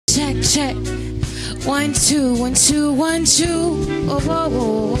Check, check. 1, 2, 1, 2, 1, 2. Oh, whoa,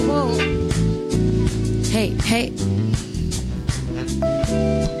 whoa, whoa. Hey, hey.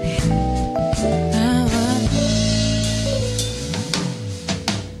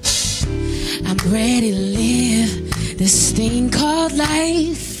 I'm ready to live this thing called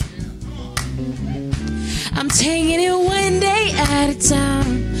life. I'm taking it one day at a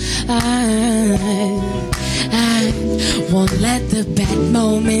time. I won't let the bad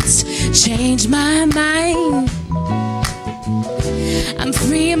moments change my mind. I'm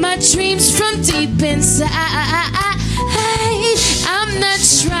freeing my dreams from deep inside. I'm not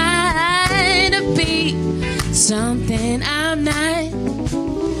trying to be something I'm not.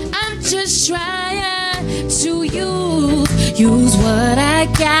 I'm just trying to use what I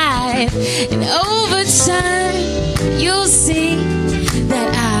got. And over time, you'll see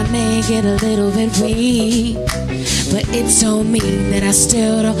that I may get a little bit weak, but it don't mean that I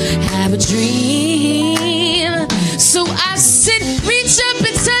still don't have a dream. So I sit, reach up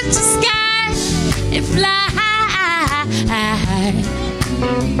and touch the sky and fly.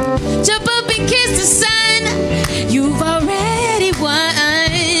 Jump up and kiss the sun. You've already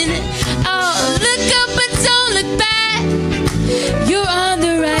won. Oh, look up but don't look back. You're on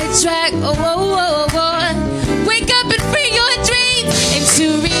the right track. Oh, oh, oh, oh. Wake up and bring your dreams into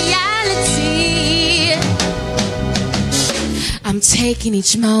reality. I'm taking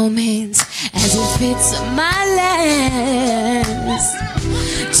each moment as if it's my last.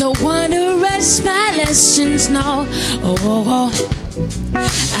 Don't wanna rush my lessons, no. Oh, oh, oh.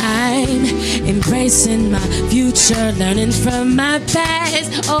 I'm embracing my future, learning from my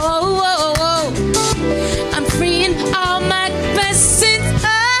past. Oh, oh, oh. I'm freeing all my lessons.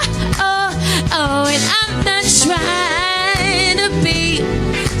 Oh, oh, oh. And I'm not trying to be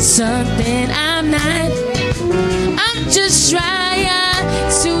something I'm not. I'm just trying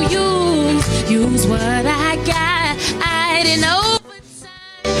to use what I got. And over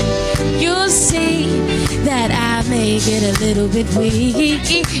time, you'll see that I may get a little bit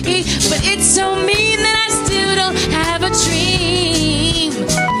weak, but it don't mean that I still don't have a dream.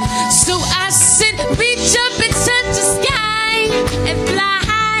 So I sit, reach up and touch the sky and fly.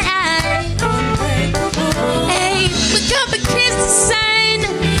 Hey, look up and kiss the sun.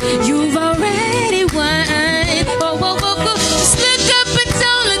 You've already won. Whoa, whoa, whoa, whoa. Just look up and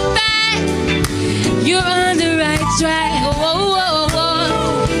don't look back. You're on the right track. Whoa, whoa,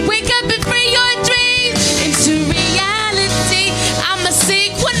 whoa. Wake up and bring your dreams into reality. I'ma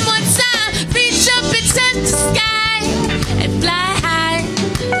sing one more time. Reach up and touch the sky and fly high.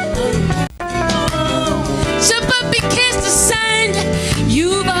 Jump up and kiss the sun.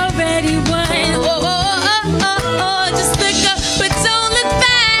 You've already won. Oh, oh, oh, oh, oh. Just look up but don't look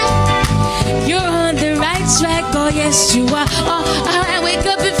back. You're on the right track. Oh, yes, you are. Oh, all right. Wake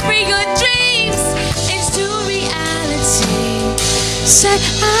up and bring your dreams into reality. Say,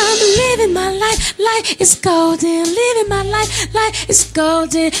 I'm living my life, life is golden. Living my life, life is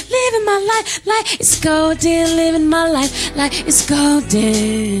golden. Living my life, life is golden. Living my life, life is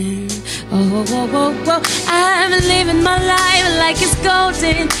golden. Oh, oh, oh, oh. I'm living my life like it's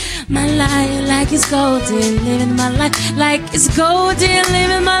golden. My life like it's golden. Living my life like it's golden.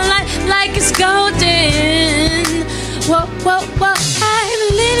 Living my life like it's golden. Whoa, whoa, whoa. I'm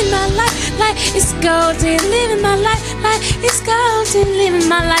living my life like it's golden. Living my life like it's golden. Living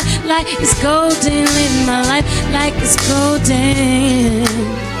my life like it's golden. Living my life like it's golden.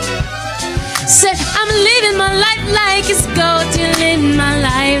 Said I'm living my life like it's golden. Living my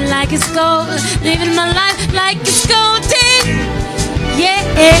life like it's gold. Living my life like it's golden. Yeah.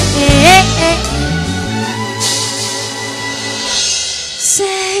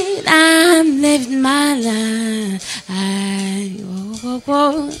 Said I'm living my life.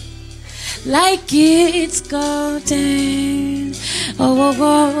 Like it's golden. Said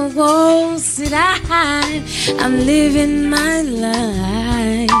I'm living my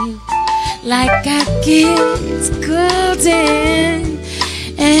life like I it's golden.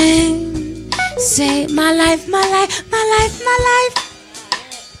 And say my life, my life, my life, my life.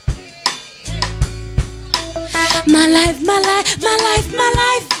 My life, my life, my life, my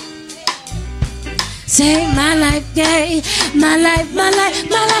life. Say my life, yeah. My life, my life,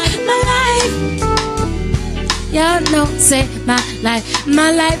 my life, my life. Y'all know, say my life,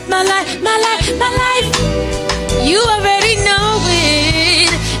 my life, my life, my life, my life. You already know it.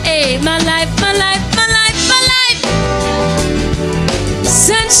 Hey, my life, my life, my life, my life.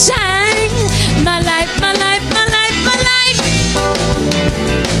 Sunshine, my life, my life, my life, my life.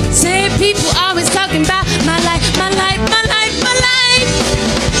 Say people always talking about my life, my life, my life, my life.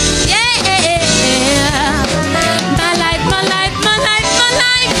 Yeah, my life, my life, my life, my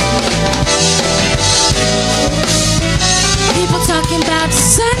life.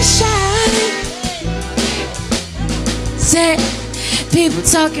 People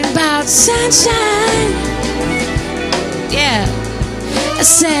talking about sunshine. Yeah. I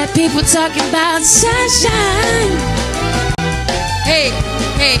said people talking about sunshine. Hey,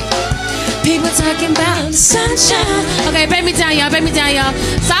 hey. People talking about sunshine. Okay, break me down, y'all. Break me down, y'all.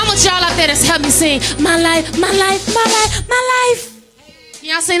 So I want y'all out there to help me sing. My life, my life, my life, my life.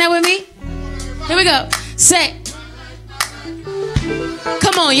 Y'all sing that with me? Here we go. Say.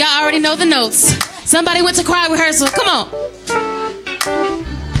 Come on, y'all already know the notes. Somebody went to choir rehearsal. Come on.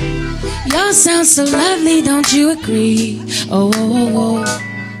 Y'all sound so lovely, don't you agree? Oh, oh, oh, oh.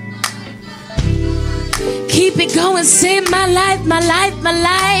 Keep it going, say my life, my life, my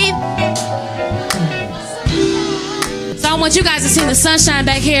life. So I want you guys to sing the sunshine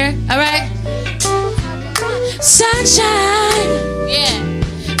back here, all right? Sunshine, yeah.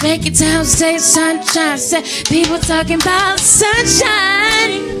 Break it down, say sunshine. Say people talking about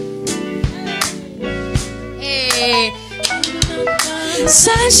sunshine. Hey,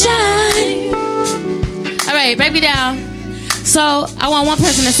 sunshine. All right, break me down. So I want one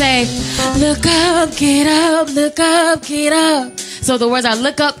person to say, look up, get up, look up, get up. So the words are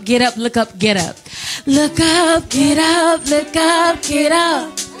look up, get up, look up, get up. Look up, get up, look up, get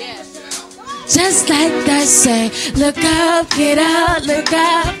up. Just like that, say, look up, get up, look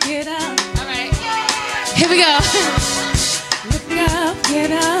up, get up. All right, here we go. Look up,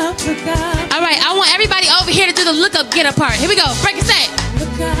 get up, look up. All right, I want everybody over here to do the look up, get up part. Here we go, break it, say.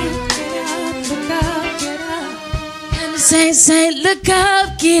 Look up, get up, look up, get up. And say, look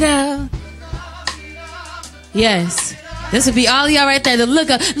up, get up. Yes, this would be all y'all right there. The look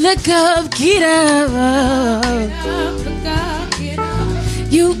up, get up. Look up, get up.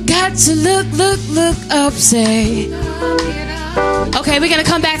 You got to look up, say. Okay, we're gonna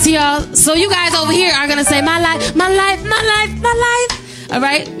come back to y'all. So you guys over here are gonna say my life, my life, my life, my life. All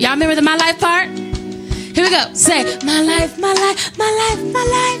right, y'all remember the my life part? Here we go. Say my life, my life, my life, my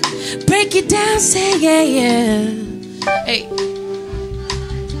life. Break it down, say yeah, yeah. Hey.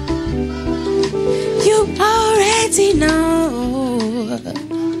 You already know.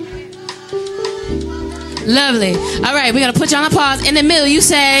 Lovely. All right, we're going to put you on a pause. In the middle, you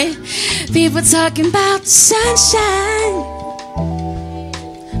say, people talking about sunshine.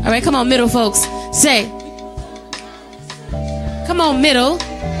 All right, come on, middle folks. Say. Come on, middle.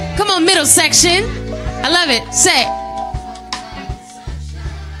 Come on, middle section. I love it. Say.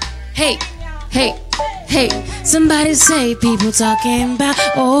 Hey, hey, hey. Somebody say, people talking about,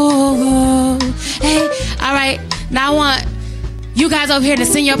 oh, hey. All right, now I want you guys over here to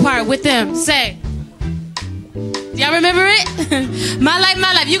sing your part with them. Say. Y'all remember it? My life,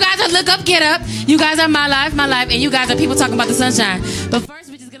 my life. You guys are look up, get up. You guys are my life, and you guys are people talking about the sunshine. But first,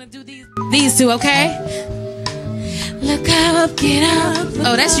 we're just gonna do these two, okay? Look up, get up.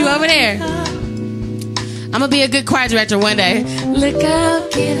 Oh, that's you over there. I'm gonna be a good choir director one day. Look up,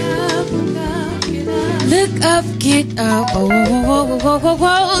 get up. Look up, get up. Oh, whoa, whoa, whoa,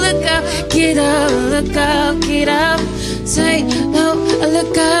 whoa. Look up, get up. Look up, get up. Say, no,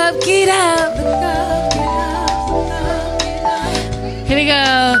 look up, get up. Look up, get up. Here we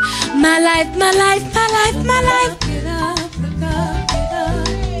go. My life, my life, my life, my life.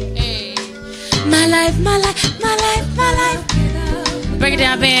 Hey. My life, my life, my life, my life. Break it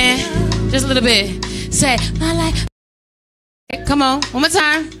down, band. Just a little bit. Say, my life. Come on, one more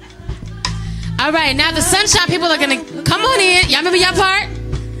time. All right, now the sunshine people are gonna come on in. Y'all remember y'all part?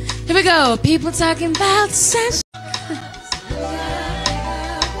 Here we go. People talking about sunshine.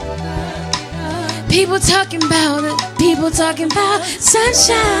 People talking about it. People talking about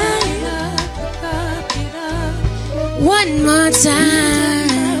sunshine. One more time.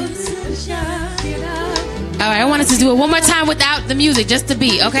 All right, I want us to do it one more time without the music, just the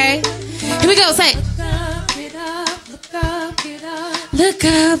beat, okay? Here we go, say. Look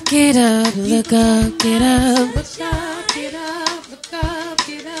up, get up, look up, get up.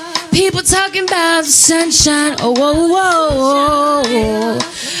 People talking about the sunshine. Oh, whoa, whoa, whoa.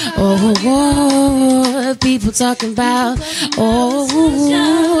 Oh, whoa. People talking about, oh,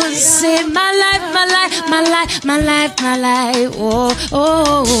 say my life, my life, my life, my life, my life. Oh,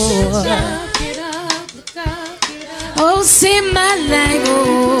 oh, oh, say my life.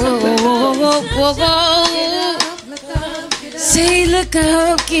 Oh, oh, oh. Say, look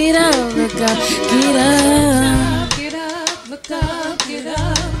up, get up, look up, get up. Get up, look up, get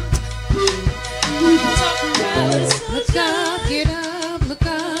up. Look up, get up, look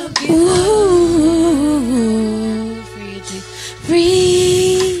up, get up. Ooh,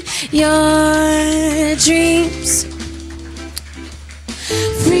 free your dreams.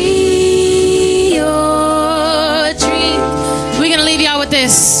 Free your dreams. We're gonna leave y'all with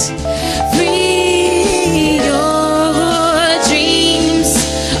this. Free your dreams.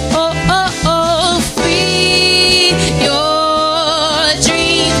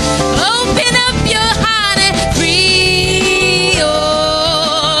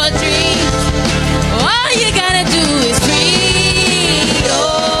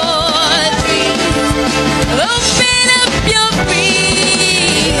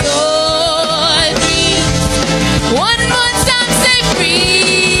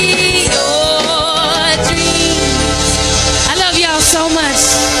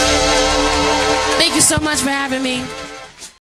 much for having me.